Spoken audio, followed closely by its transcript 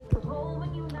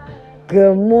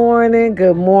Good morning,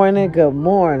 good morning, good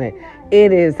morning.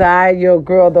 It is I, your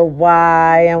girl, the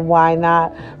why and why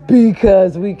not?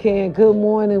 Because we can. Good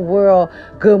morning, world.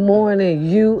 Good morning,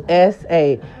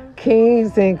 USA.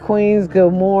 Kings and queens,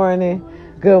 good morning.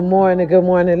 Good morning, good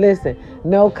morning. Listen,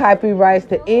 no copyrights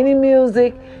to any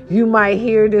music you might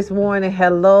hear this morning.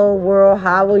 Hello, world.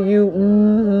 How are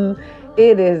you?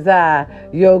 It is I,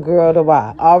 your girl, the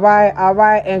why. All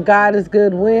right. And God is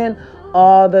good when?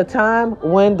 All the time.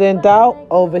 When in doubt,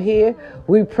 over here,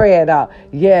 we pray it out.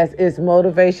 Yes, it's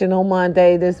Motivational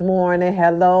Monday this morning.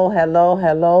 Hello,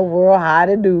 world. How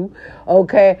to do?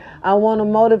 Okay, I want to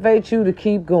motivate you to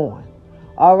keep going.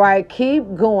 All right,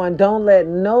 keep going. Don't let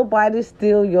nobody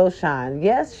steal your shine.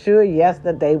 Yes, sure,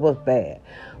 yesterday was bad.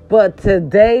 But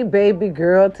today, baby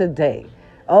girl, today.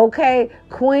 Okay,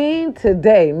 Queen,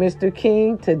 today. Mr.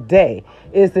 King, today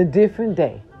is a different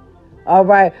day. All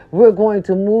right, we're going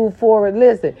to move forward.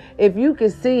 Listen, if you can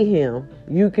see him,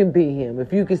 you can be him.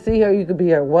 If you can see her, you can be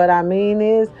her. What I mean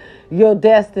is your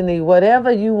destiny,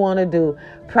 whatever you want to do,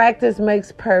 practice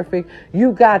makes perfect.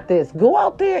 You got this. Go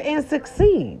out there and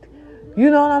succeed. You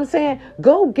know what I'm saying?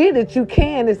 Go get it. You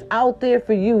can. It's out there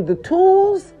for you. The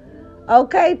tools,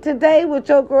 okay, today with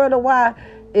your girl, the why,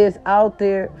 is out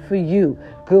there for you.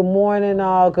 Good morning,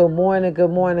 all. Good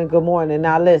morning.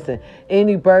 Now, listen,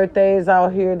 any birthdays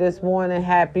out here this morning,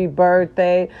 happy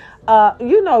birthday.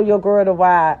 You know your girl, the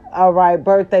why, all right,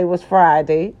 birthday was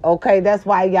Friday. Okay, that's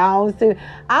why y'all don't see.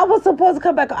 I was supposed to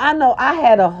come back. I know I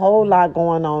had a whole lot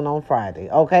going on Friday.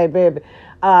 Okay, baby.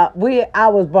 I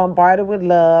was bombarded with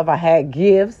love. I had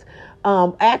gifts.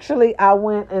 Actually, I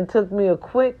went and took me a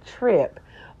quick trip.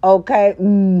 Okay,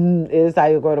 it's how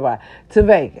you go to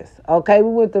Vegas. Okay, we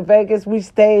went to Vegas. We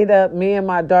stayed up, me and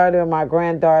my daughter and my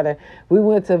granddaughter. We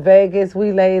went to Vegas.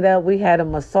 We laid up. We had a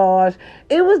massage.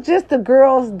 It was just a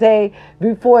girls' day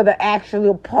before the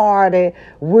actual party,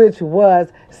 which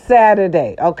was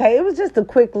Saturday. Okay, it was just a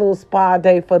quick little spa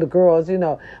day for the girls. You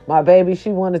know, my baby,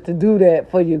 she wanted to do that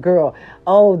for your girl.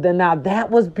 Oh, now that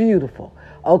was beautiful.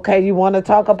 Okay, you want to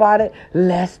talk about it?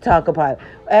 Let's talk about it.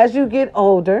 As you get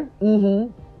older,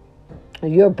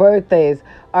 your birthdays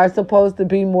are supposed to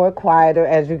be more quieter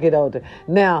as you get older.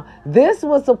 Now, this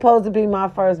was supposed to be my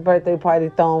first birthday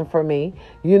party thrown for me.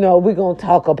 You know, we're going to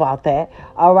talk about that.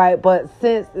 All right. But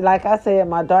since, like I said,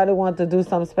 my daughter wanted to do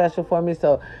something special for me.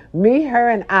 So me, her,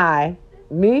 and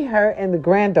the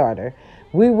granddaughter,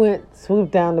 we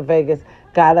swooped down to Vegas,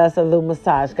 got us a little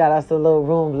massage, got us a little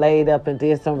room laid up and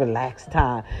did some relaxed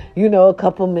time. You know, a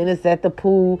couple minutes at the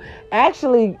pool.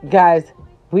 Actually, guys,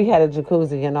 we had a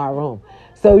jacuzzi in our room.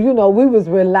 So, you know, we was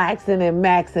relaxing and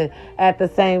maxing at the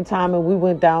same time. And we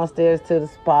went downstairs to the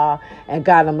spa and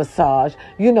got a massage.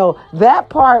 You know, that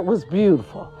part was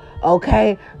beautiful.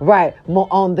 Okay, right,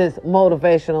 on this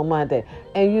Motivational Monday.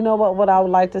 And you know what I would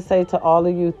like to say to all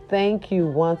of you, thank you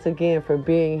once again for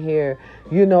being here,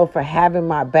 you know, for having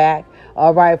my back,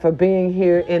 all right, for being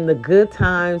here in the good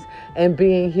times and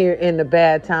being here in the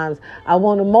bad times. I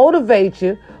want to motivate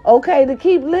you, okay, to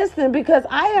keep listening because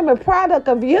I am a product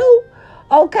of you.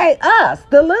 Okay, us,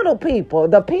 the little people,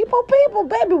 the people,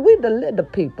 baby, we the little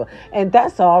people, and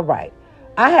that's all right.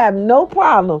 I have no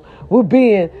problem with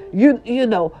being, you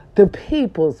know, the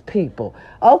people's people.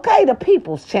 Okay, the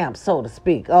people's champ, so to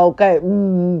speak. Okay,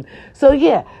 So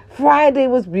yeah, Friday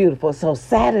was beautiful. So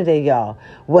Saturday, y'all,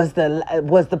 was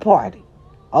the party.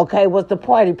 Okay, was the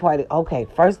party. Okay,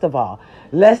 first of all,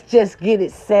 let's just get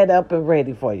it set up and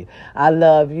ready for you. I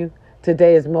love you.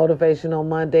 Today is Motivational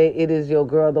Monday. It is your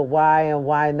girl, the why and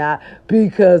why not?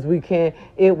 Because we can.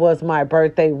 It was my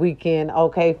birthday weekend.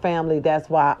 Okay, family, that's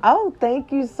why. Oh,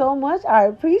 thank you so much. I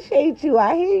appreciate you.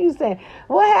 I hear you saying,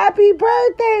 well, happy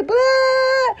birthday,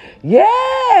 blah.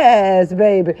 Yes,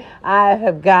 baby. I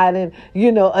have gotten,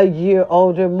 you know, a year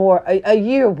older, more, a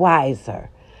year wiser.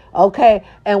 Okay,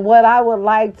 and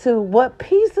what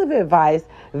piece of advice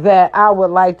that I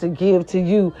would like to give to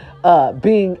you,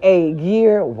 being a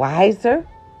year wiser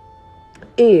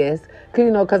is,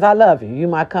 because I love you. You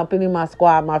my company, my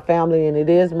squad, my family, and it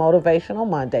is Motivational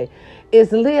Monday,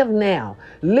 is live now.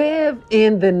 Live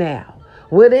in the now.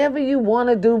 Whatever you want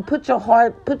to do, put your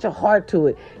heart to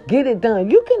it. Get it done.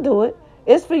 You can do it.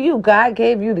 It's for you. God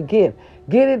gave you the gift.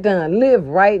 Get it done. Live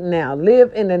right now.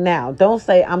 Live in the now. Don't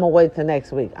say, I'm going to wait till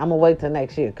next week. I'm going to wait till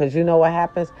next year. Because you know what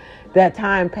happens? That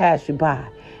time passed you by.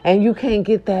 And you can't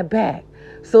get that back.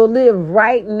 So live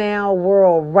right now,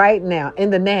 world, right now,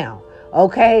 in the now.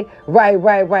 Okay? Right.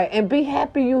 And be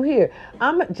happy you here.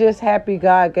 I'm just happy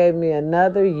God gave me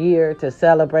another year to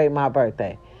celebrate my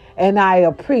birthday. And I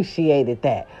appreciated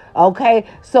that. Okay?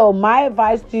 So my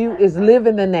advice to you is live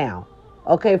in the now.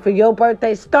 Okay, for your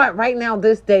birthday, start right now,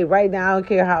 this day, right now. I don't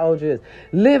care how old you is.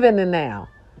 Live in the now.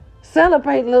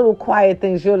 Celebrate little quiet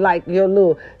things, your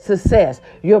little success,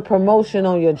 your promotion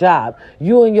on your job,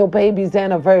 you and your baby's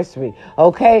anniversary,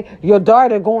 okay? Your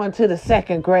daughter going to the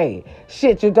second grade.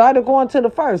 Shit, your daughter going to the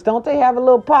first. Don't they have a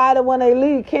little party when they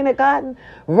leave kindergarten?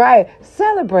 Right.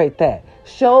 Celebrate that.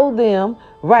 Show them,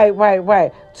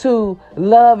 right, to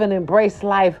love and embrace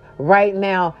life right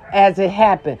now as it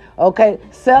happened, okay?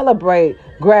 Celebrate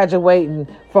graduating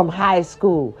from high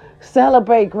school.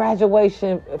 Celebrate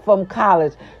graduation from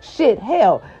college. Shit,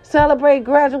 hell, celebrate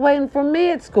graduating from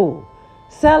mid school.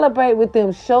 Celebrate with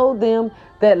them. Show them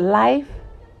that life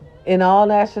in all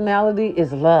nationality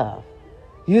is love.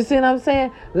 You see what I'm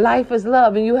saying? Life is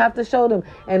love, and you have to show them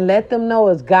and let them know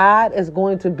as God is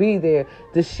going to be there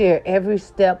to share every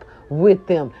step with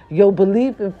them. Your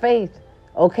belief and faith,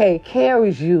 okay,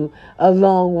 carries you a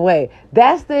long way.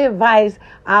 That's the advice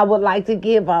I would like to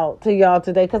give out to y'all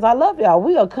today, because I love y'all.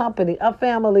 We a company, a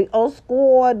family, a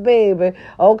squad, baby.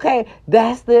 Okay,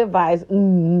 that's the advice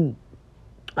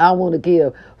I want to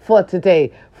give for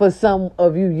today for some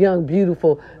of you young,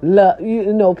 beautiful,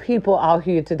 people out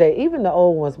here today, even the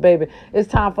old ones, baby. It's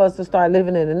time for us to start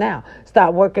living in the now.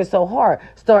 Stop working so hard.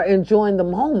 Start enjoying the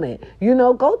moment.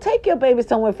 Go take your baby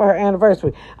somewhere for her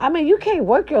anniversary. I mean, you can't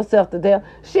work yourself to death.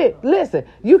 Shit, listen,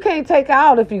 you can't take her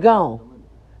out if you're gone.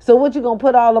 So what, you going to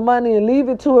put all the money and leave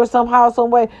it to her somehow, some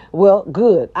way? Well,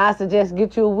 good. I suggest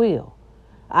get you a will.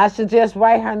 I suggest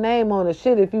write her name on the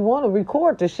shit. If you want to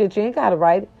record the shit, you ain't got to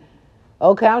write it.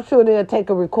 Okay, I'm sure they'll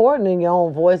take a recording in your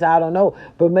own voice. I don't know.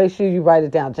 But make sure you write it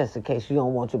down just in case you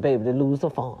don't want your baby to lose the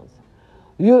funds.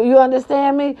 You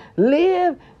understand me?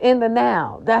 Live in the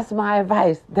now. That's my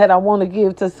advice that I want to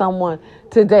give to someone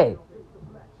today.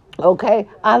 Okay?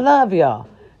 I love y'all.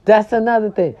 That's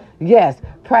another thing. Yes,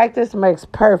 practice makes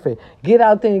perfect. Get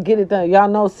out there and get it done. Y'all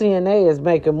know CNA is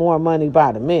making more money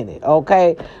by the minute.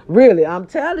 Okay? Really, I'm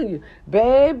telling you.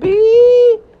 Baby...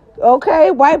 Okay,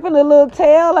 wiping a little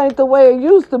tail ain't the way it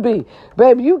used to be.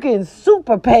 Baby, you getting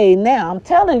super paid now. I'm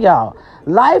telling y'all,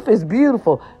 life is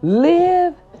beautiful.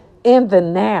 Live in the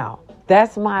now.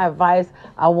 That's my advice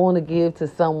I want to give to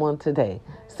someone today.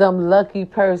 Some lucky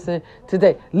person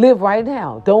today. Live right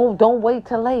now. Don't wait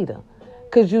till later.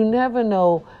 Because you never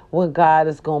know when God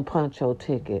is going to punch your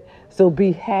ticket. So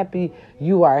be happy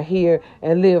you are here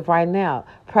and live right now.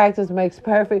 Practice makes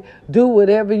perfect. Do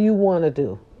whatever you want to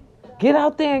do. Get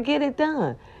out there and get it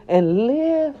done. And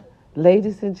live,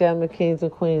 ladies and gentlemen, kings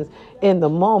and queens, in the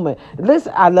moment.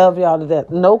 Listen, I love y'all to death.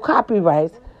 No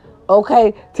copyrights,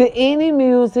 okay, to any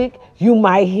music you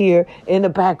might hear in the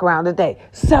background today.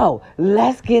 So,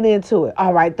 let's get into it.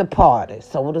 All right, the party,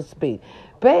 so to speak.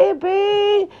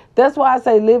 Baby, that's why I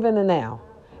say live in the now.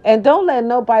 And don't let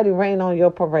nobody rain on your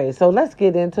parade. So let's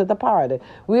get into the party.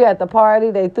 We at the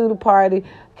party. They threw the party,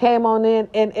 came on in.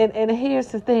 And here's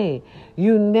the thing.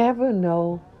 You never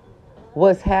know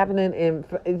what's happening.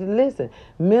 Listen,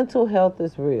 mental health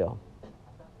is real.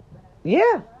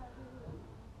 Yeah.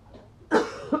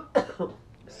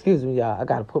 Excuse me, y'all. I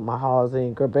got to put my halls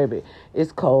in. Girl, baby,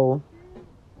 it's cold.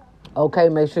 Okay,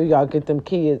 make sure y'all get them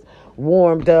kids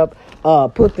warmed up.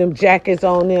 Put them jackets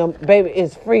on them. Baby,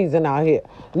 it's freezing out here.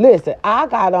 Listen, I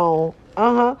got on,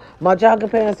 my jogging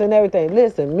pants and everything.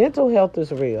 Listen, mental health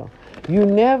is real. You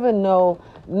never know.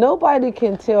 Nobody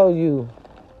can tell you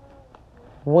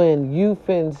when you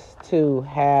finna to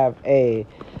have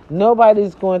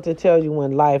nobody's going to tell you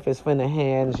when life is finna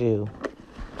hand you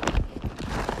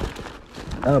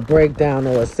a breakdown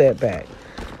or a setback.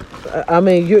 I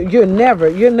mean, you're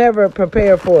never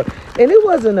prepared for it. And it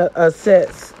wasn't a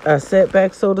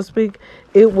setback, so to speak.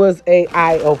 It was a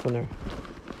eye opener.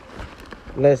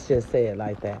 Let's just say it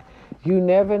like that. You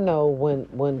never know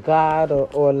when God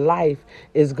or life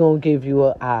is going to give you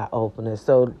an eye opener.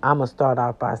 So I'm going to start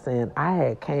off by saying I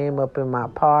had came up in my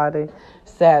party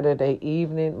Saturday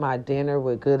evening, my dinner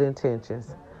with good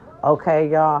intentions. Okay,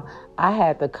 y'all, I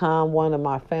had to calm one of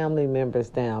my family members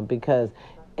down because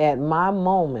at my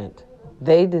moment,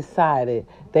 they decided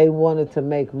they wanted to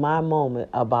make my moment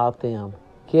about them.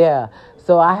 Yeah,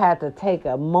 so I had to take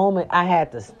a moment. I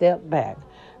had to step back.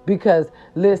 Because,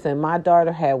 listen, my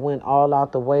daughter had went all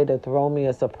out the way to throw me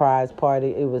a surprise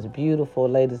party. It was beautiful,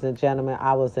 ladies and gentlemen.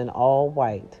 I was in all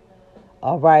white.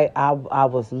 All right, I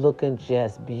was looking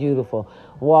just beautiful.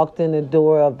 Walked in the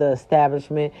door of the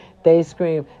establishment. They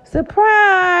screamed,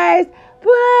 surprise!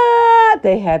 But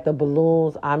they had the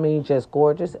balloons. I mean, just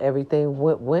gorgeous. Everything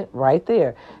went right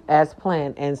there as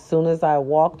planned. And as soon as I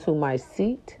walked to my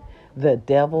seat, the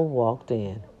devil walked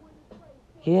in.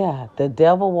 Yeah, the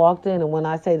devil walked in. And when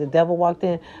I say the devil walked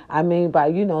in, I mean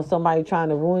by, somebody trying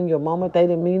to ruin your moment. They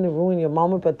didn't mean to ruin your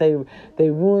moment, but they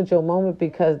ruined your moment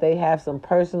because they have some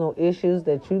personal issues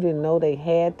that you didn't know they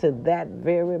had to that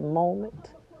very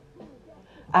moment.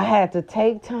 I had to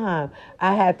take time.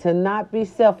 I had to not be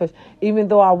selfish, even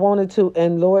though I wanted to.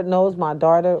 And Lord knows my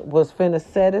daughter was finna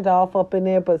set it off up in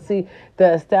there. But see,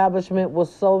 the establishment was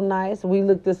so nice. We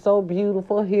looked so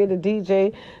beautiful. Here the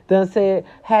DJ done said,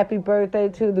 happy birthday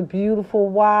to the beautiful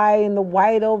Y in the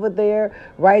white over there,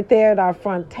 right there at our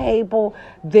front table.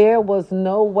 There was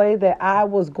no way that I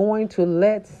was going to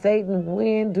let Satan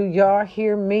win. Do y'all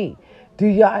hear me? Do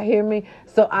y'all hear me?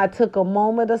 So I took a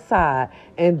moment aside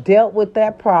and dealt with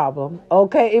that problem.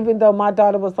 Okay, even though my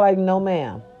daughter was like, no,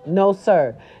 ma'am. No,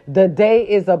 sir. The day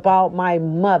is about my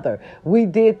mother. We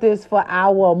did this for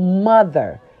our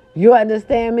mother. You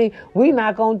understand me? We're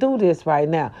not going to do this right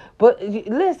now. But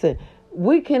listen,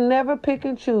 we can never pick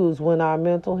and choose when our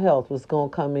mental health was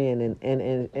going to come in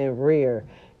and rear.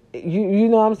 You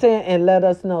know what I'm saying? And let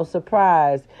us know,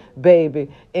 surprise,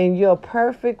 baby, in your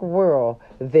perfect world,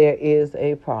 there is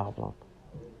a problem.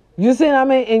 You see what I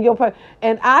mean?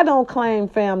 And I don't claim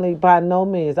family by no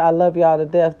means. I love y'all to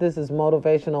death. This is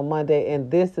Motivational Monday, and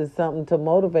this is something to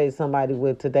motivate somebody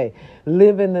with today.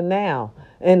 Live in the now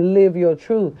and live your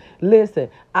truth. Listen,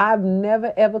 I've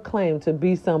never ever claimed to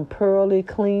be some pearly,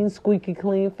 clean, squeaky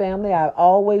clean family. I've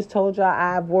always told y'all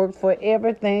I've worked for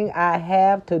everything I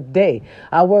have today.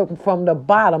 I work from the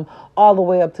bottom all the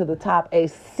way up to the top, a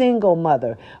single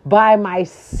mother by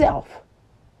myself.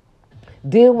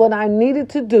 Did what I needed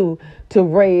to do to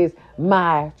raise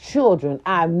my children.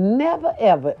 I've never,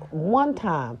 ever, one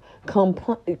time, tried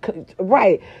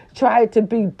to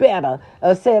be better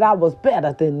or said I was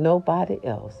better than nobody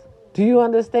else. Do you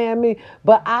understand me?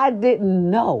 But I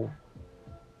didn't know.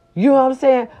 You know what I'm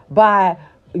saying? By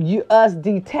us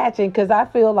detaching, because I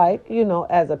feel like,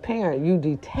 as a parent, you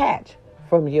detach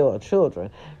from your children.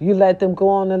 You let them go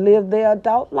on and live their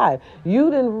adult life.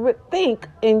 You didn't think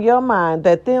in your mind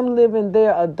that them living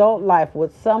their adult life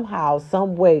would somehow,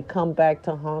 some way come back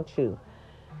to haunt you.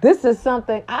 This is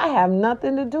something I have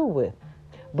nothing to do with.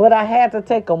 But I had to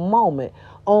take a moment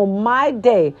on my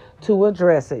day to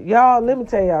address it. Y'all, let me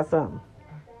tell y'all something.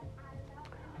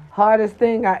 Hardest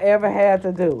thing I ever had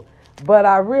to do. But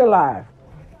I realized,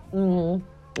 let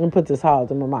me put this hard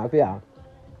in my mouth, y'all.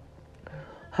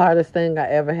 Hardest thing I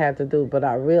ever had to do, but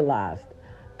I realized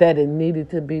that it needed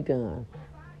to be done.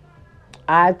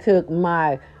 I took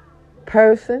my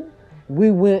person,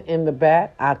 we went in the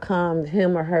back, I calmed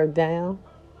him or her down,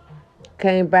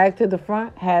 came back to the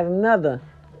front, had another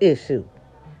issue.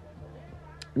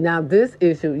 Now this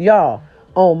issue, y'all,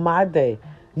 on my day,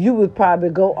 you would probably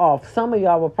go off. Some of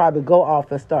y'all would probably go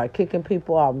off and start kicking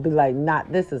people off and be like,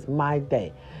 this is my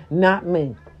day, not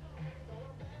me.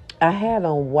 I had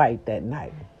on white that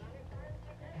night.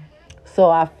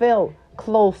 So I felt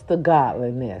close to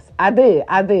godliness. I did.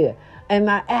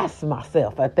 And I asked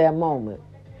myself at that moment,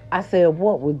 I said,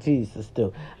 what would Jesus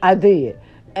do? I did.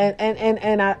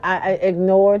 And I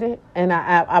ignored it. And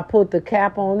I put the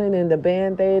cap on it and the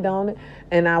Band-Aid on it.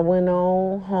 And I went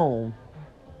on home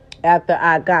after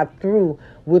I got through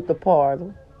with the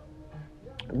party,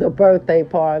 the birthday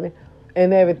party,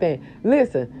 and everything.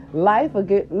 Listen,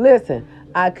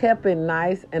 I kept it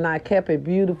nice and I kept it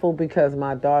beautiful because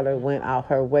my daughter went out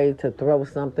her way to throw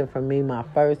something for me, my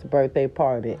first birthday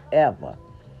party ever.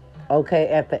 Okay,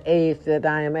 at the age that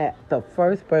I am at, the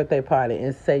first birthday party,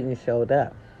 and Satan showed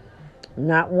up.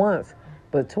 Not once,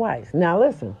 but twice. Now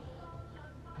listen.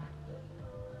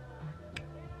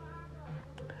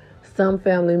 Some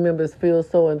family members feel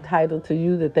so entitled to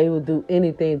you that they will do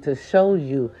anything to show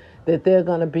you that they're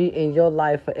going to be in your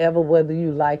life forever, whether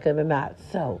you like it or not.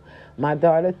 So, my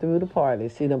daughter threw the party.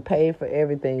 She done paid for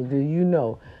everything. Do you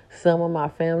know, some of my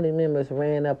family members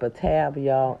ran up a tab,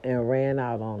 y'all, and ran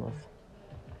out on us.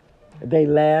 They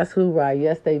last hoorah.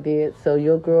 Yes, they did. So,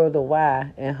 your girl, the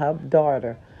Y, and her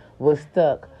daughter was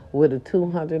stuck with a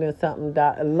 $200 and something.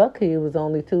 Lucky it was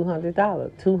only $200.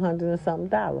 $200 and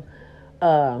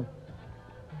something.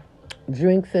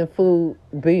 Drinks and food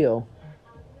bill.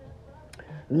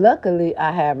 Luckily,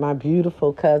 I had my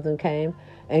beautiful cousin came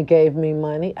and gave me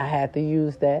money. I had to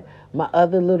use that. My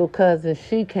other little cousin,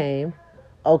 she came.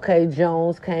 Okay,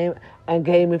 Jones came and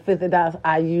gave me $50.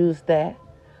 I used that.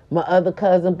 My other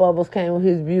cousin, Bubbles, came with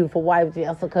his beautiful wife,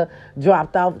 Jessica,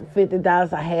 dropped off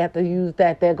 $50. I had to use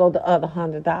that. There go the other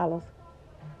 $100.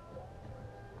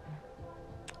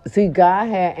 See, God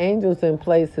had angels in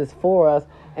places for us,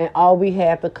 and all we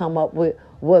had to come up with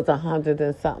was $100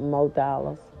 and something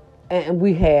more. And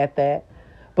we had that.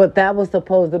 But that was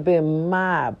supposed to be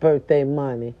my birthday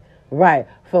money, right?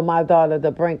 For my daughter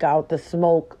to bring out the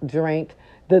smoke drink,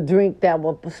 the drink that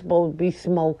was supposed to be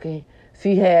smoking.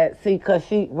 She had, because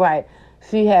she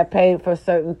had paid for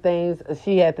certain things.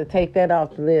 She had to take that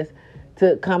off the list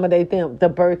to accommodate them. The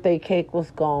birthday cake was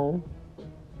gone.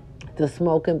 The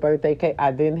smoking birthday cake,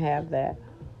 I didn't have that.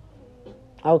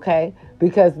 Okay?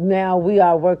 Because now we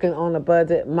are working on a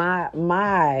budget.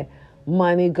 My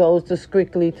money goes to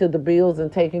strictly to the bills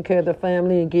and taking care of the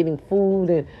family and getting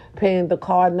food and paying the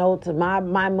car notes. My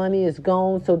money is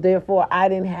gone, so therefore I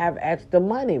didn't have extra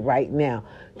money right now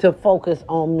to focus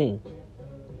on me.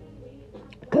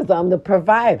 Because I'm the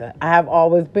provider. I have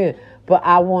always been. But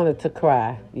I wanted to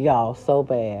cry, y'all, so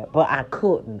bad. But I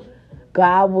couldn't.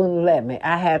 God wouldn't let me.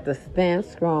 I had to stand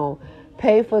strong,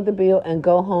 pay for the bill, and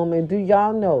go home. And do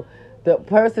y'all know, the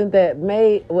person that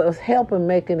was helping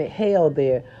making it hell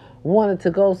there wanted to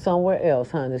go somewhere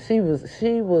else, honey. She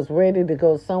was ready to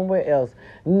go somewhere else.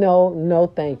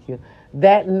 No, thank you.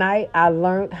 That night, I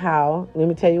learned how. Let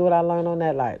me tell you what I learned on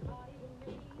that night.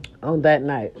 On that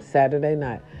night, Saturday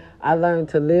night, I learned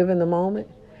to live in the moment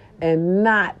and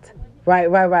not,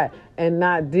 right, and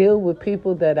not deal with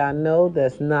people that I know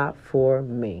that's not for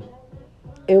me.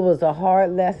 It was a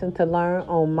hard lesson to learn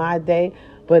on my day,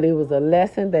 but it was a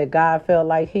lesson that God felt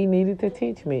like he needed to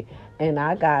teach me. And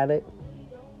I got it.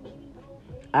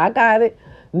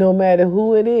 No matter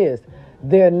who it is.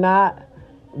 They're not,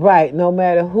 right, no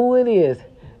matter who it is,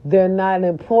 they're not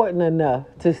important enough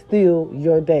to steal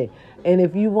your day. And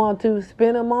if you want to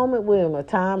spend a moment with them, a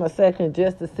time, a second,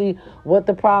 just to see what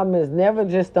the problem is, never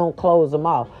just don't close them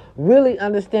off. Really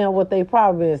understand what their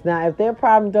problem is. Now, if their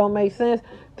problem don't make sense,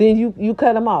 then you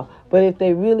cut them off. But if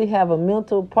they really have a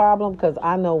mental problem, because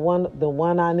I know the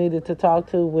one I needed to talk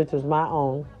to, which was my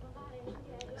own,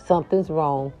 something's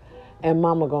wrong, and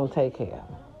mama gonna take care of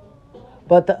it.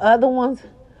 But the other ones,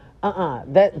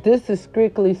 this is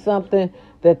strictly something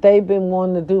that they've been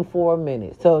wanting to do for a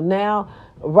minute. So now,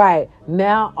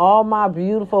 all my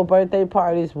beautiful birthday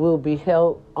parties will be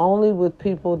held only with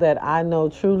people that I know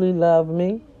truly love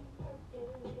me.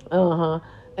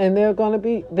 And they're gonna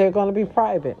be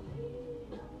private.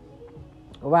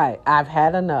 Right. I've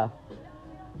had enough.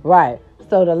 Right.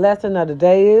 So the lesson of the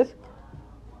day is,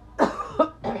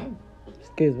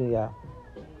 excuse me, y'all.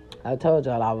 I told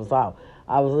y'all I was out.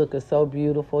 I was looking so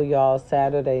beautiful, y'all,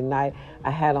 Saturday night.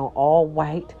 I had on all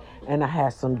white, and I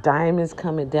had some diamonds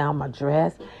coming down my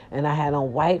dress, and I had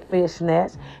on white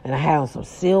fishnets, and I had on some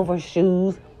silver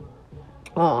shoes,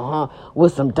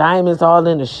 with some diamonds all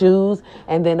in the shoes,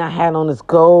 and then I had on this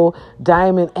gold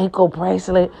diamond ankle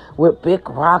bracelet with big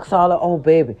rocks all over. Oh,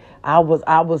 baby, I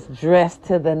was dressed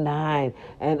to the nine,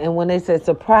 and when they said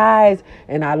surprise,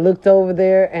 and I looked over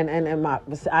there, and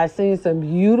I seen some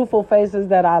beautiful faces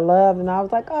that I loved, and I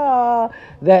was like, oh,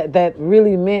 that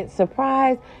really meant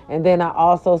surprise. And then I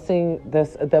also seen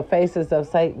the faces of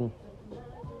Satan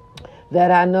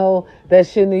that I know that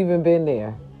shouldn't even been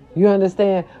there. You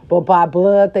understand? But by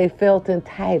blood, they felt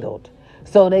entitled.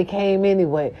 So they came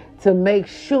anyway to make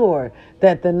sure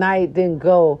that the night didn't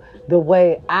go the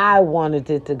way I wanted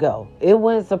it to go. It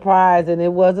went surprise, and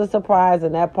it was a surprise,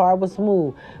 and that part was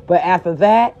smooth. But after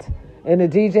that, and the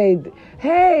DJ,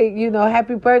 hey,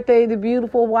 happy birthday, the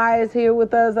beautiful Y is here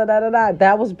with us,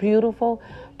 That was beautiful.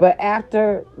 But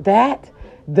after that,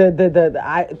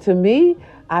 to me,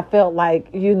 I felt like,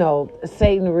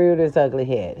 Satan reared his ugly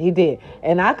head. He did.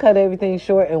 And I cut everything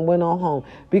short and went on home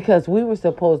because we were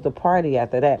supposed to party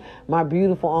after that. My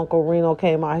beautiful Uncle Reno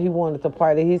came out. He wanted to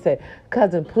party. He said,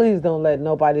 cousin, please don't let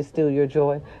nobody steal your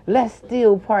joy. Let's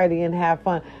still party and have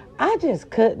fun. I just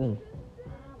couldn't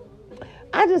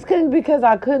because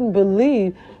I couldn't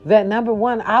believe that, number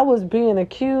one, I was being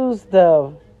accused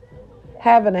of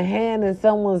having a hand in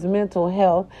someone's mental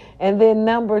health. And then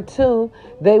number two,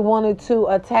 they wanted to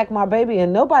attack my baby,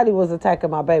 and nobody was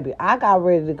attacking my baby. I got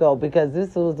ready to go because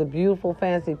this was a beautiful,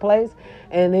 fancy place.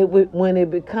 And when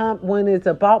it's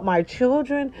about my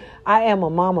children, I am a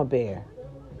mama bear.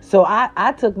 So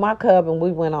I took my cub and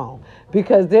we went on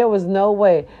because there was no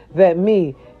way that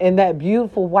me in that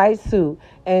beautiful white suit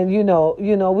and, we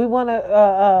want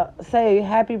to say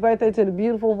happy birthday to the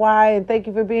beautiful Y and thank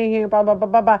you for being here, blah, blah, blah,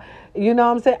 blah, blah. You know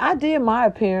what I'm saying? I did my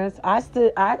appearance. I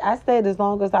stayed as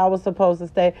long as I was supposed to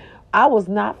stay. I was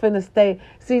not finna stay.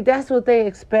 See, that's what they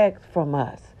expect from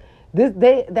us.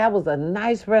 That was a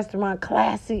nice restaurant,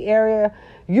 classy area.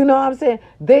 You know what I'm saying?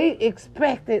 They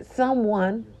expected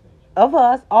someone of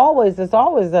us, it's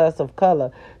always us of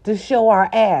color, to show our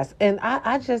ass. And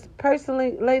I just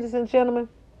personally, ladies and gentlemen,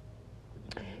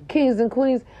 Kings and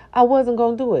queens, I wasn't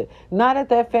going to do it. Not at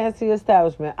that fancy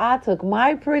establishment. I took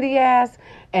my pretty ass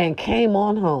and came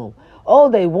on home. Oh,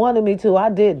 they wanted me to. I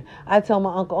didn't. I told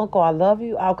my uncle, I love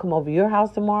you. I'll come over to your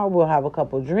house tomorrow. We'll have a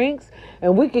couple drinks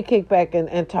and we could kick back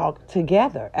and talk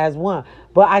together as one.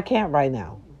 But I can't right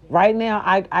now. Right now,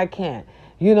 I can't.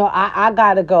 I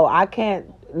got to go. I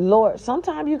can't. Lord,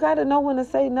 sometimes you got to know when to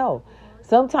say no.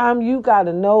 Sometimes you got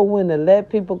to know when to let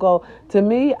people go. To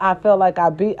me, I felt like I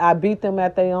beat them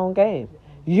at their own game.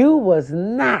 You was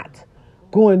not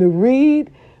going to read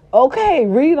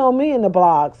on me in the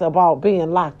blogs about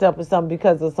being locked up or something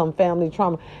because of some family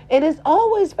trauma. It is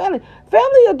always family.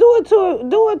 Family will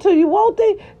do it to you, won't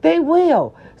they? They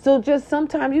will. So just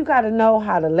sometimes you got to know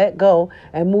how to let go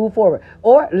and move forward.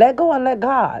 Or let go and let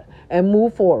God and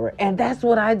move forward. And that's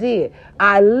what I did.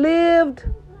 I lived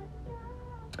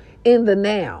in the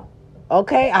now.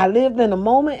 Okay? I lived in the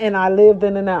moment and I lived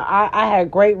in the now. I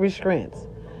had great restraints.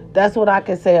 That's what I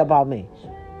can say about me.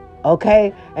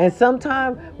 Okay? And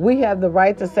sometimes we have the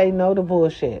right to say no to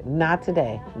bullshit. Not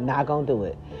today. Not gonna do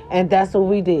it. And that's what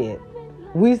we did.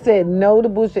 We said no to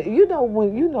bullshit.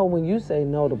 When you say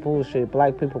no to bullshit,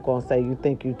 black people gonna say you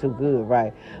think you too good,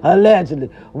 right? Allegedly.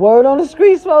 Word on the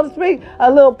street, so to speak. A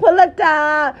little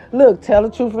pull-a-tie. Look, tell the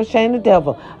truth and shame the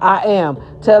devil. I am.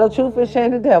 Tell the truth and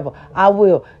shame the devil. I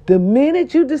will. The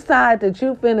minute you decide that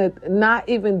you finna not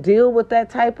even deal with that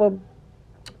type of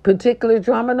particular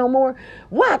drama no more,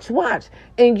 watch.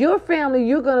 In your family,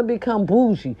 you're going to become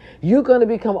bougie. You're going to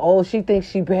become, she thinks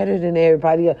she better than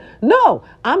everybody else. No,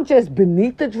 I'm just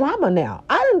beneath the drama now.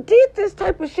 I done did this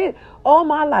type of shit all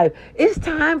my life. It's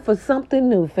time for something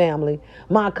new, family.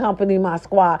 My company, my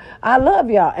squad. I love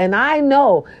y'all. And I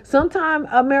know sometime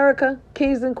America,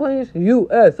 kings and queens,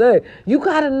 USA, you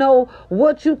got to know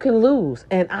what you can lose.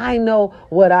 And I know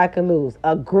what I can lose.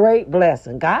 A great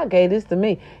blessing. God gave this to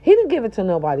me. He didn't give it to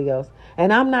nobody else.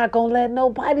 And I'm not going to let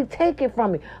nobody take it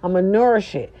from me. I'm going to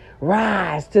nourish it.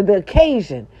 Rise to the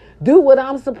occasion. Do what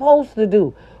I'm supposed to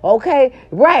do. Okay?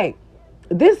 Right.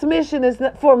 This mission is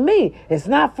not for me. It's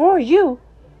not for you.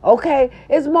 Okay?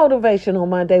 It's Motivational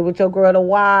Monday with your girl, the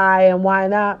why and why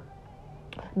not.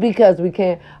 Because we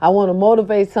can. I want to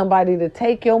motivate somebody to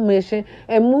take your mission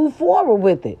and move forward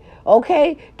with it.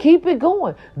 Okay? Keep it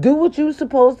going. Do what you're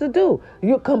supposed to do.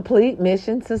 You complete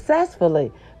mission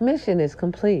successfully. Mission is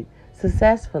complete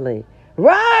successfully.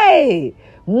 Right.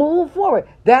 Move forward.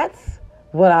 That's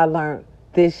what I learned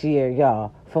this year,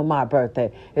 y'all, for my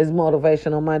birthday. It's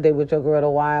Motivational Monday with your girl, the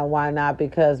why and why not,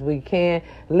 because we can.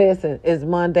 Listen, it's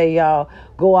Monday, y'all.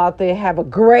 Go out there, have a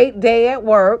great day at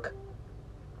work.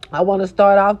 I want to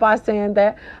start off by saying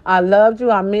that I loved you.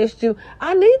 I missed you.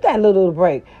 I need that little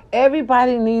break.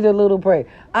 Everybody need a little break.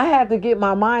 I had to get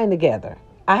my mind together.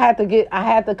 I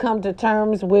had to come to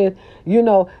terms with,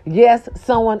 yes,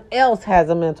 someone else has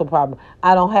a mental problem.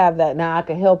 I don't have that. Now I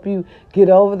can help you get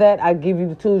over that. I give you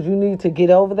the tools you need to get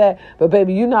over that. But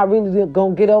baby, you're not really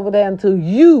going to get over that until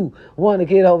you want to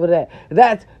get over that.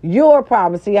 That's your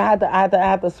problem. See, I had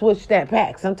to switch that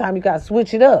back. Sometimes you got to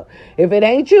switch it up. If it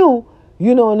ain't you,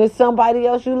 and it's somebody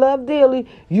else you love dearly,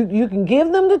 you can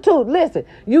give them the tools. Listen,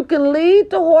 you can lead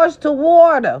the horse to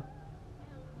water.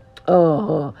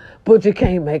 But you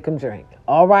can't make them drink.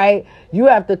 All right. You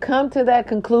have to come to that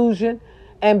conclusion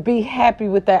and be happy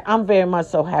with that. I'm very much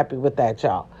so happy with that,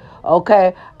 y'all.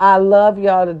 Okay. I love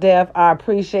y'all to death. I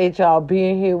appreciate y'all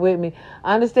being here with me.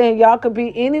 I understand y'all could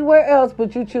be anywhere else,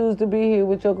 but you choose to be here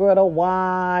with your girl, the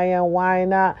why and why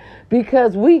not?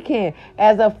 Because we can,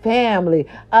 as a family,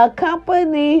 a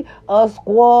company, a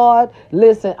squad.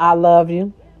 Listen, I love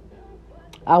you.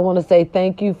 I want to say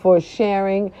thank you for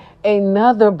sharing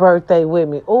another birthday with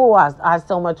me. Oh, I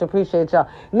so much appreciate y'all.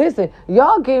 Listen,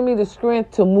 y'all give me the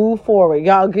strength to move forward.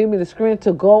 Y'all give me the strength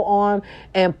to go on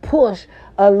and push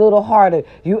a little harder.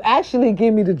 You actually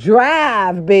give me the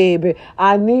drive, baby.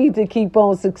 I need to keep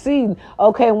on succeeding.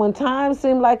 Okay, when times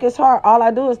seem like it's hard, all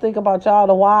I do is think about y'all,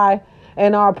 the why,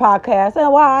 and our podcast.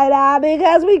 And why not?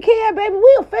 Because we can, baby.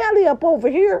 We're a family up over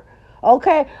here.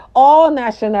 Okay, all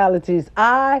nationalities.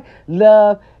 I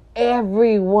love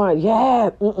everyone. Yeah.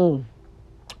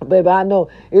 Baby, I know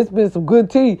it's been some good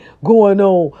tea going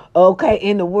on, okay,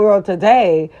 in the world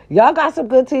today. Y'all got some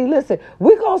good tea. Listen,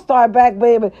 we're going to start back,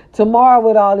 baby, tomorrow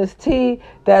with all this tea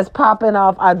that's popping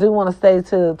off. I do want to say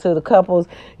to the couples,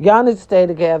 y'all need to stay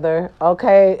together,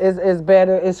 okay? It's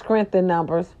better. It's strength in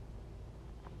numbers.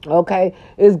 Okay,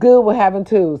 it's good with having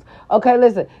twos. Okay,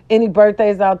 listen, any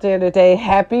birthdays out there today?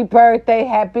 Happy birthday,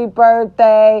 happy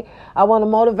birthday. I want to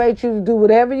motivate you to do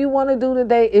whatever you want to do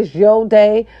today. It's your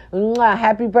day. Mwah,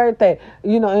 happy birthday.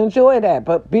 Enjoy that,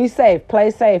 but be safe.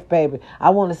 Play safe, baby. I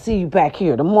want to see you back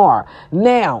here tomorrow.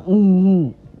 Now,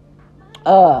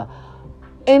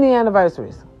 any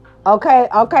anniversaries? Okay,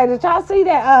 did y'all see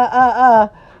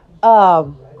that?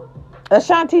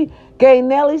 Ashanti gave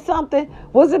Nelly something.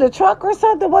 Was it a truck or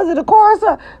something? Was it a car or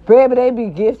something? Baby, they be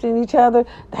gifting each other.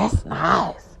 That's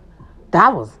nice.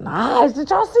 That was nice. Did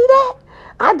y'all see that?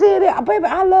 I did it. Baby,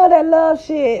 I love that love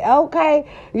shit. Okay?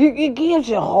 It gives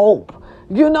you hope.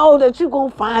 You know that you're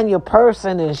going to find your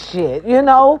person and shit.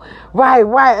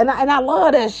 Right. And I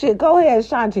love that shit. Go ahead,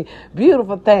 Ashanti.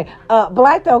 Beautiful thing.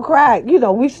 Black Don't Cry.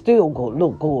 We still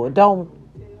look good.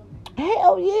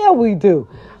 Hell yeah, we do.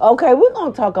 Okay, we're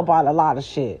going to talk about a lot of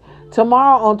shit.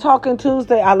 Tomorrow on Talking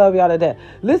Tuesday, I love y'all to death.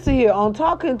 Listen here, on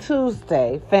Talking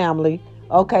Tuesday, family,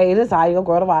 okay, it is I, your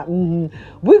girl,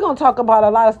 we're going to talk about a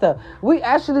lot of stuff. We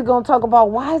actually going to talk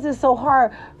about why is it so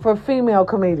hard for female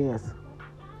comedians?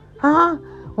 Huh?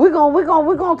 We're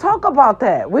gonna talk about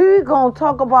that. We're going to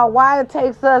talk about why it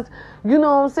takes us,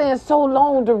 so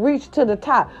long to reach to the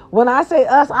top. When I say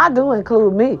us, I do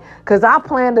include me because I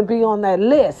plan to be on that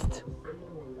list.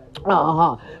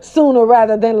 Sooner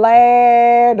rather than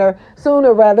later.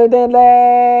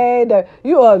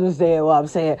 You understand what I'm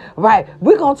saying? Right.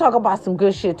 We're going to talk about some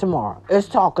good shit tomorrow. It's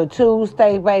Talking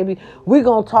Tuesday, baby. We're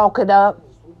going to talk it up.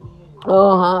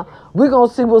 We're going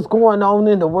to see what's going on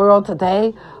in the world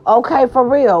today. Okay, for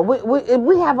real.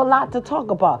 We have a lot to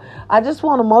talk about. I just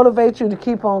want to motivate you to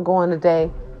keep on going today.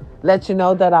 Let you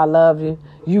know that I love you.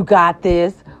 You got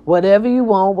this. Whatever you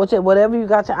want, whatever you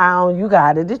got your eye on, you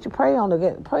got it. Did you pray on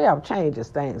it? Prayer changes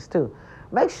things too.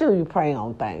 Make sure you pray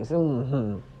on things.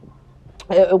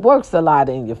 It works a lot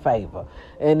in your favor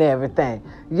and everything.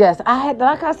 Yes,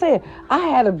 like I said, I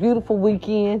had a beautiful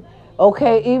weekend.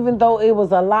 Okay, even though it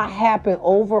was a lot happened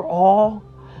overall,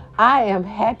 I am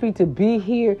happy to be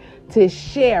here to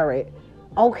share it,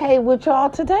 okay, with y'all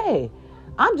today.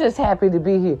 I'm just happy to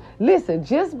be here. Listen,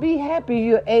 just be happy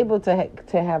you're able to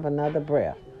have another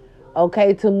breath.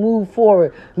 Okay, to move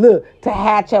forward. Look, to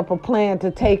hatch up a plan to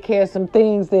take care of some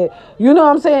things that, you know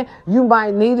what I'm saying, you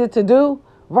might need it to do.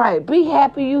 Right, be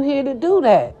happy you're here to do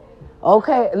that.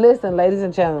 Okay, listen, ladies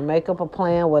and gentlemen, make up a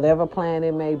plan, whatever plan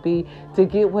it may be, to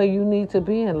get where you need to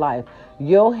be in life.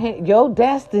 Your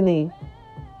destiny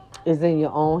is in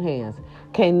your own hands.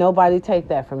 Can't nobody take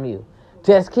that from you.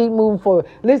 Just keep moving forward.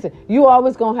 Listen, you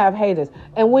always gonna have haters,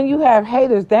 and when you have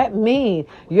haters, that means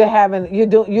you're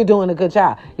doing a good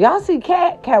job. Y'all see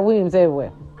Cat Williams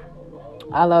everywhere.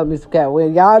 I love me some Cat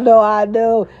Williams. Y'all know I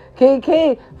do.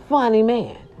 King, funny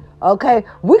man. Okay,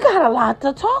 we got a lot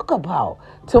to talk about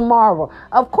tomorrow.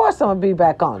 Of course, I'm gonna be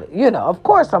back on it. Of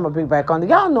course, I'm gonna be back on it.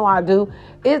 Y'all know I do.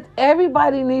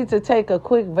 Everybody needs to take a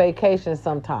quick vacation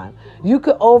sometime. You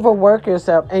could overwork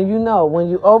yourself, and when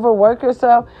you overwork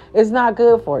yourself, it's not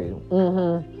good for you.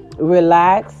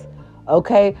 Relax.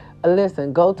 Okay.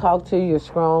 Listen, go talk to your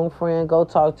strong friend. Go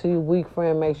talk to your weak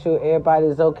friend. Make sure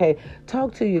everybody's okay.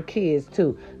 Talk to your kids,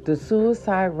 too. The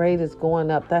suicide rate is going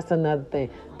up. That's another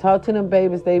thing. Talk to them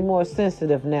babies. They more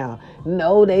sensitive now.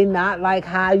 No, they not like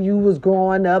how you was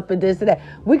growing up and this and that.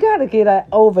 We got to get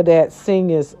over that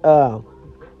seniors,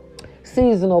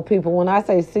 seasonal people. When I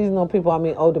say seasonal people, I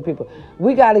mean older people.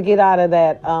 We got to get out of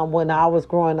that when I was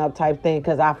growing up type thing,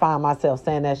 because I find myself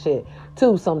saying that shit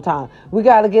too sometimes. We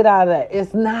got to get out of that.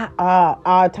 It's not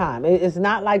our time. It's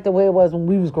not like the way it was when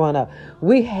we was growing up.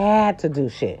 We had to do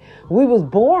shit. We was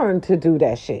born to do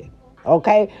that shit.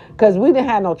 Okay? Because we didn't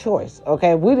have no choice.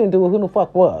 Okay? We didn't do it. Who the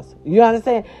fuck was? You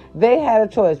understand? They had a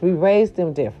choice. We raised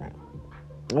them different.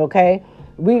 Okay?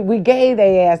 We gave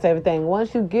their ass everything.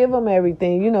 Once you give them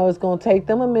everything, it's going to take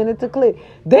them a minute to click.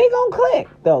 They going to click,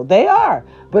 though. They are.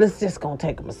 But it's just going to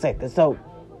take them a second. So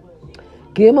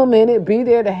give them a minute. Be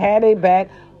there to have their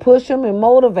back. Push them and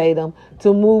motivate them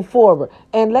to move forward.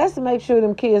 And let's make sure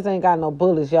them kids ain't got no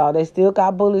bullies, y'all. They still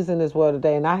got bullies in this world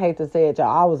today. And I hate to say it, y'all.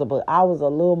 I was a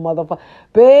little motherfucker.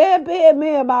 Bad, me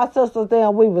and my sisters there,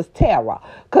 we was terror.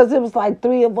 Because it was like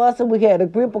 3 of us and we had a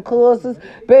group of cousins.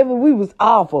 Baby, we was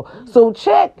awful. So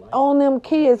check on them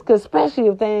kids, because especially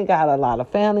if they ain't got a lot of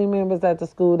family members at the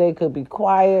school, they could be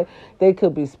quiet. They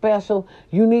could be special.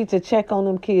 You need to check on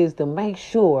them kids to make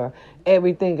sure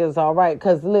everything is all right.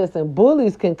 Because listen,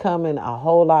 bullies can come in a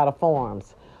whole lot of forms.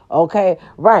 Okay,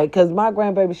 right, because my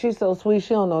grandbaby, she's so sweet, she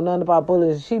don't know nothing about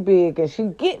bullies. She big and she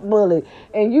get bullied,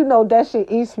 and that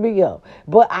shit eats me up.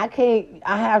 But I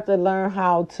have to learn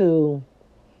how to,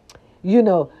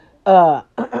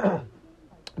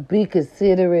 be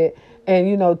considerate,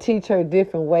 and teach her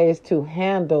different ways to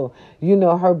handle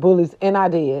her bullies. And I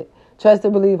did. Trust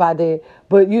and believe I did.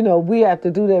 But we have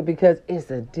to do that because it's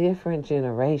a different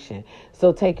generation.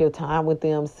 So take your time with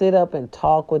them, sit up and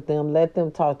talk with them, let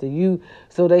them talk to you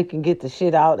so they can get the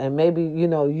shit out, and maybe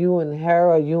you and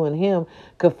her or you and him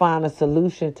could find a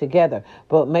solution together.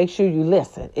 But make sure you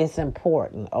listen. It's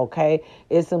important. Okay,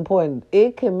 it's important.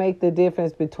 It can make the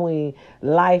difference between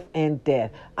life and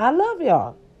death. I love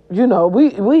y'all.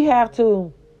 We have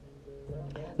to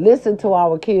listen to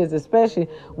our kids, especially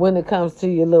when it comes to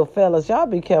your little fellas. Y'all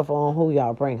be careful on who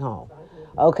y'all bring home.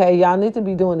 Okay, y'all need to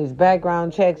be doing these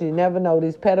background checks. You never know.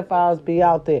 These pedophiles be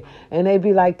out there and they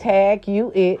be like, tag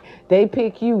you it. They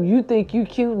pick you. You think you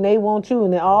cute and they want you.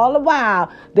 And then all the while,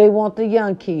 they want the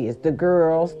young kids, the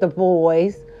girls, the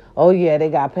boys. Oh yeah, they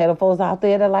got pedophiles out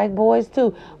there that like boys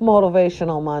too.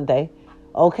 Motivational Monday.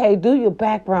 Okay, do your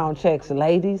background checks,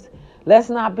 ladies.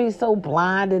 Let's not be so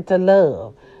blinded to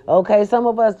love. Okay, some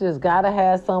of us just gotta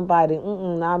have somebody.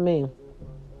 Not me.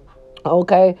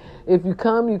 Okay, if you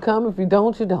come, you come. If you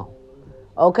don't, you don't.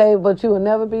 Okay, but you will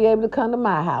never be able to come to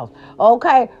my house.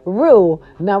 Okay, rule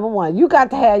number 1, you got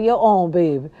to have your own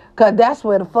baby, because that's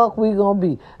where the fuck we gonna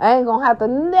be. I ain't gonna have to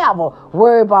never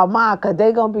worry about mine, because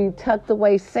they gonna be tucked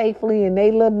away safely in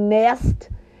their little nest.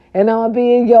 And I'm going to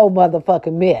be in your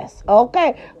motherfucking mess.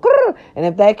 Okay? And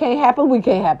if that can't happen, we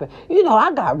can't happen.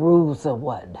 I got rules and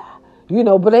whatnot.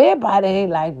 But everybody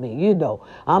ain't like me.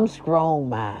 I'm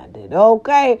strong-minded.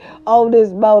 Okay? On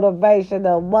this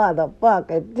motivational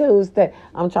motherfucking Tuesday.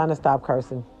 I'm trying to stop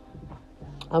cursing.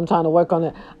 I'm trying to work on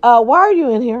it. Why are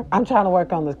you in here? I'm trying to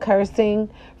work on the cursing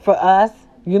for us,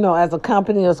 as a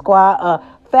company, a squad,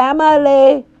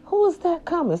 family. Who is that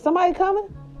coming? Somebody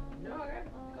coming?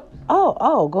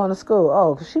 Oh, going to school.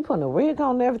 Oh, she putting a wig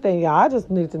on and everything, y'all. I just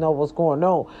need to know what's going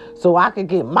on so I can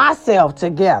get myself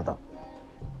together.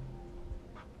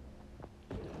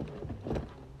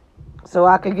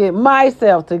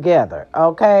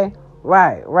 Okay?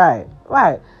 Right.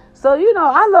 So,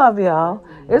 I love y'all.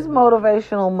 It's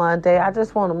Motivational Monday. I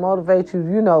just want to motivate you,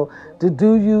 to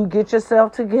do you, get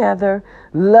yourself together,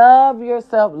 love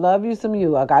yourself, love you some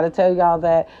you. I got to tell y'all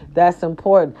that. That's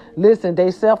important. Listen,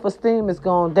 their self-esteem is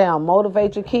going down.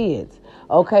 Motivate your kids.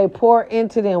 Okay, pour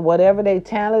into them. Whatever their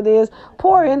talent is,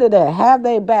 pour into that. Have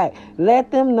their back.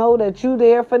 Let them know that you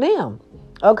there for them.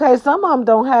 Okay, some of them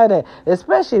don't have that,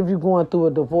 especially if you're going through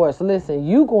a divorce. Listen,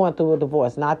 you going through a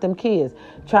divorce, not them kids.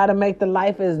 Try to make the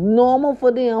life as normal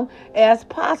for them as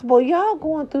possible. Y'all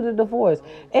going through the divorce.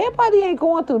 Everybody ain't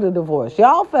going through the divorce.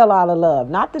 Y'all fell out of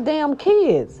love, not the damn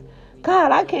kids.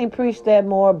 God, I can't preach that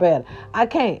more better. I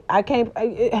can't.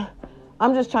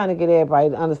 I'm just trying to get everybody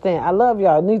to understand. I love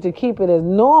y'all. Need to keep it as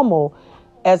normal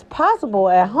as possible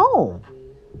at home.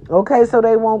 Okay, so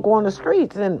they won't go on the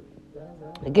streets and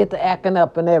get to acting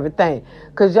up and everything,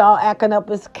 because y'all acting up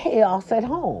is chaos at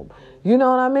home. You know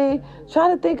what I mean?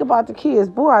 Try to think about the kids.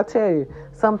 Boy, I tell you,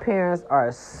 some parents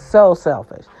are so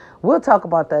selfish. We'll talk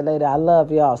about that later. I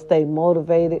love y'all. Stay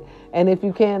motivated. And if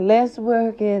you can, let's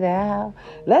work it out.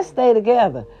 Let's stay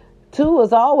together. 2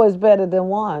 is always better than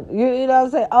 1. You know what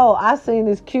I'm saying? Oh, I seen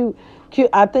this cute.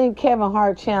 I think Kevin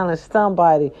Hart challenged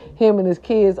somebody, him and his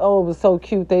kids. Oh, it was so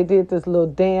cute. They did this little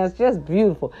dance. Just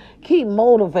beautiful. Keep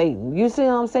motivating. You see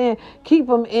what I'm saying? Keep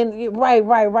them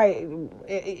right.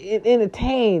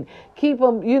 Entertained. Keep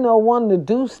them, wanting to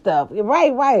do stuff.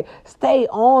 Right. Stay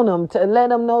on them to let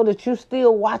them know that you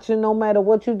still watching no matter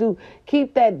what you do.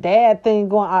 Keep that dad thing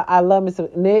going. I love me some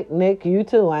Nick, you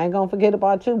too. I ain't gonna forget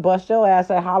about you. Bust your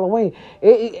ass at Halloween.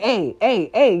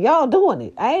 Hey, y'all doing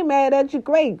it. I ain't mad at you.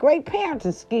 Great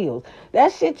parenting skills.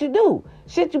 That shit you do.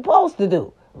 Shit you supposed to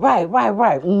do. Right.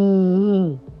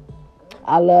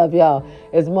 I love y'all.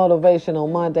 It's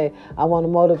Motivational Monday. I want to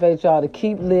motivate y'all to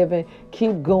keep living,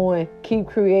 keep going, keep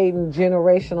creating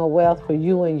generational wealth for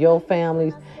you and your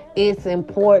families. It's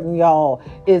important, y'all.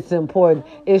 It's important.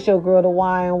 It's your girl, the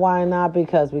why and why not,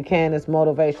 because we can. It's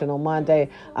Motivational Monday.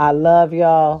 I love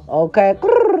y'all. Okay?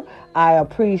 I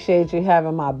appreciate you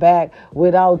having my back.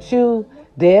 Without you,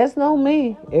 there's no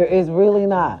me. It's really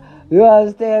not. You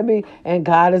understand me? And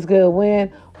God is good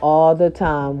when? All the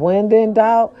time. When in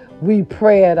doubt, we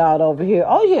pray it out over here.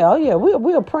 Oh yeah.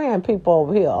 We're praying people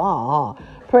over here.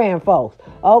 Praying folks.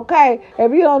 Okay?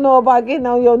 If you don't know about getting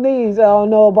on your knees, I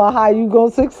don't know about how you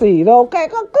gonna succeed. Okay?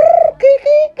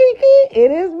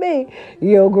 It is me,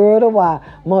 your girl the why.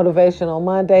 Motivational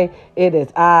Monday. It is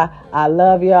I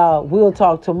love y'all. We'll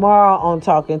talk tomorrow on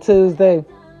Talking Tuesday.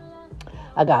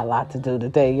 I got a lot to do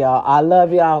today, y'all. I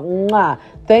love y'all. Mwah.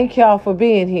 Thank y'all for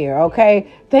being here, okay?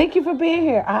 Thank you for being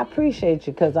here. I appreciate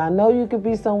you because I know you could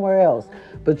be somewhere else,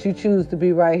 but you choose to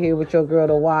be right here with your girl,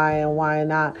 the why and why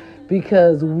not,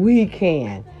 because we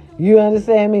can. You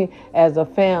understand me? As a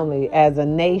family, as a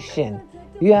nation.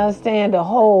 You understand the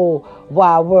whole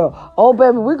wide world. Oh,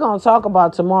 baby, we're going to talk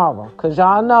about tomorrow because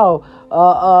y'all know,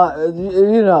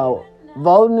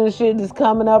 voting and shit is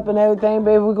coming up and everything,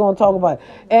 baby. We're going to talk about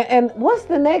it. And what's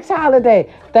the next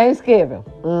holiday? Thanksgiving.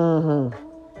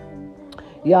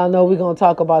 Y'all know we're going to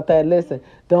talk about that. Listen,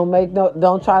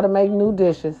 don't try to make new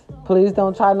dishes. Please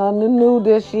don't try nothing new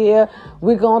this year.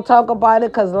 We're going to talk about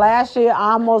it because last year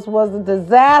almost was a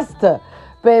disaster.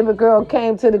 Baby girl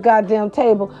came to the goddamn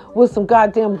table with some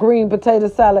goddamn green potato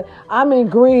salad. I mean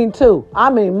green too.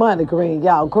 I mean money green,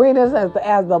 y'all. Green is as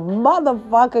the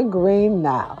motherfucking green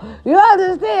now. You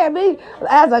understand me?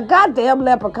 As a goddamn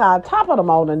leprechaun, top of the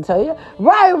morning to you.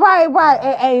 Right.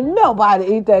 Ain't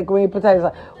nobody eat that green potato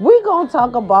salad. We gonna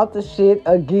talk about the shit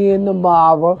again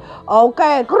tomorrow.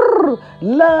 Okay?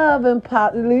 Love and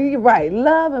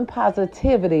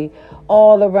positivity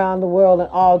all around the world and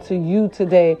all to you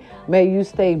today. May you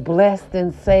stay blessed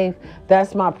and safe.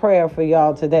 That's my prayer for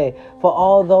y'all today. For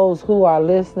all those who are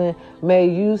listening, may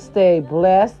you stay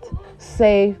blessed,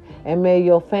 safe, and may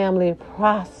your family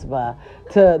prosper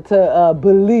to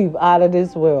believe out of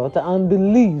this world, to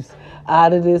unbeliefs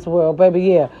out of this world. Baby,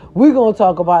 yeah, we're going to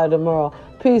talk about it tomorrow.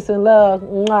 Peace and love.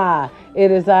 Mwah.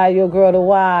 It is I, your girl, the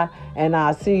Y, and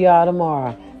I'll see y'all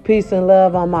tomorrow. Peace and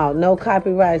love. I'm out. No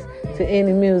copyrights to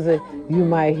any music you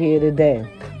might hear today.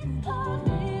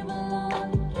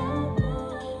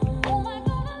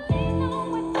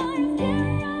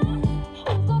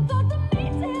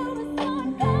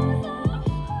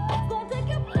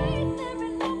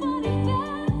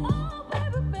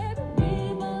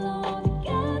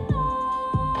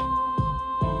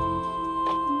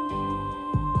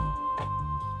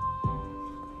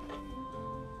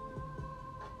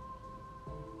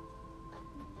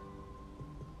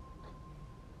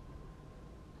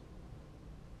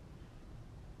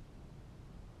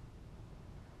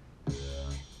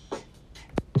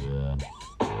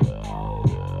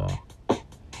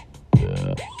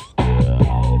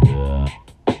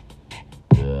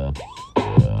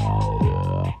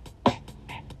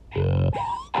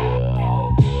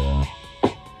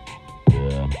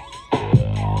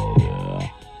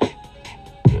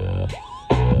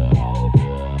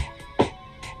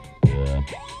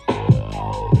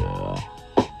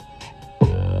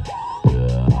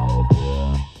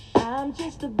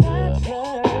 Just a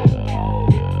bachelor.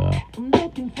 I'm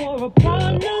looking for a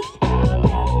partner.